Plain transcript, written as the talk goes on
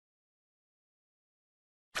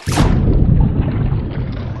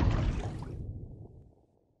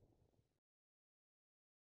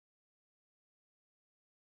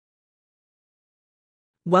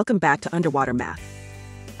Welcome back to Underwater Math.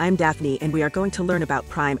 I'm Daphne and we are going to learn about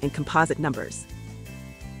prime and composite numbers.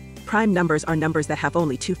 Prime numbers are numbers that have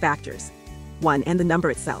only two factors, 1 and the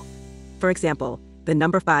number itself. For example, the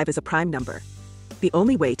number 5 is a prime number. The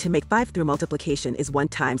only way to make 5 through multiplication is 1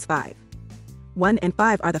 times 5. 1 and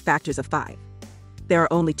 5 are the factors of 5. There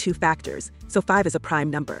are only two factors, so 5 is a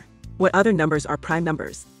prime number. What other numbers are prime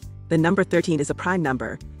numbers? The number 13 is a prime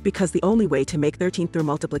number, because the only way to make 13 through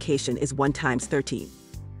multiplication is 1 times 13.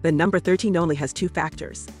 The number 13 only has two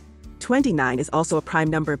factors. 29 is also a prime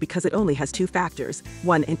number because it only has two factors,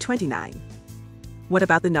 1 and 29. What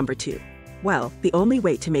about the number 2? Well, the only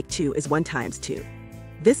way to make 2 is 1 times 2.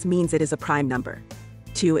 This means it is a prime number.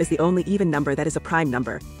 2 is the only even number that is a prime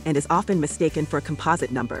number, and is often mistaken for a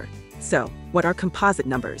composite number. So, what are composite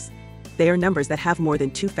numbers? They are numbers that have more than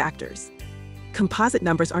two factors. Composite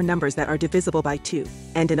numbers are numbers that are divisible by 2,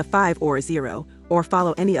 end in a 5 or a 0, or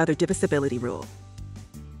follow any other divisibility rule.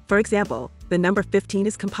 For example, the number 15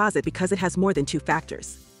 is composite because it has more than two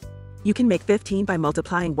factors. You can make 15 by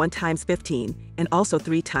multiplying 1 times 15, and also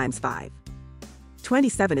 3 times 5.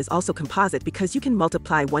 27 is also composite because you can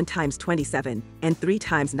multiply 1 times 27, and 3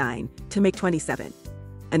 times 9, to make 27.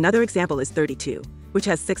 Another example is 32, which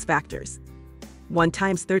has 6 factors. 1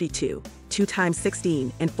 times 32, 2 times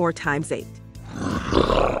 16, and 4 times 8.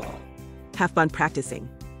 Have fun practicing.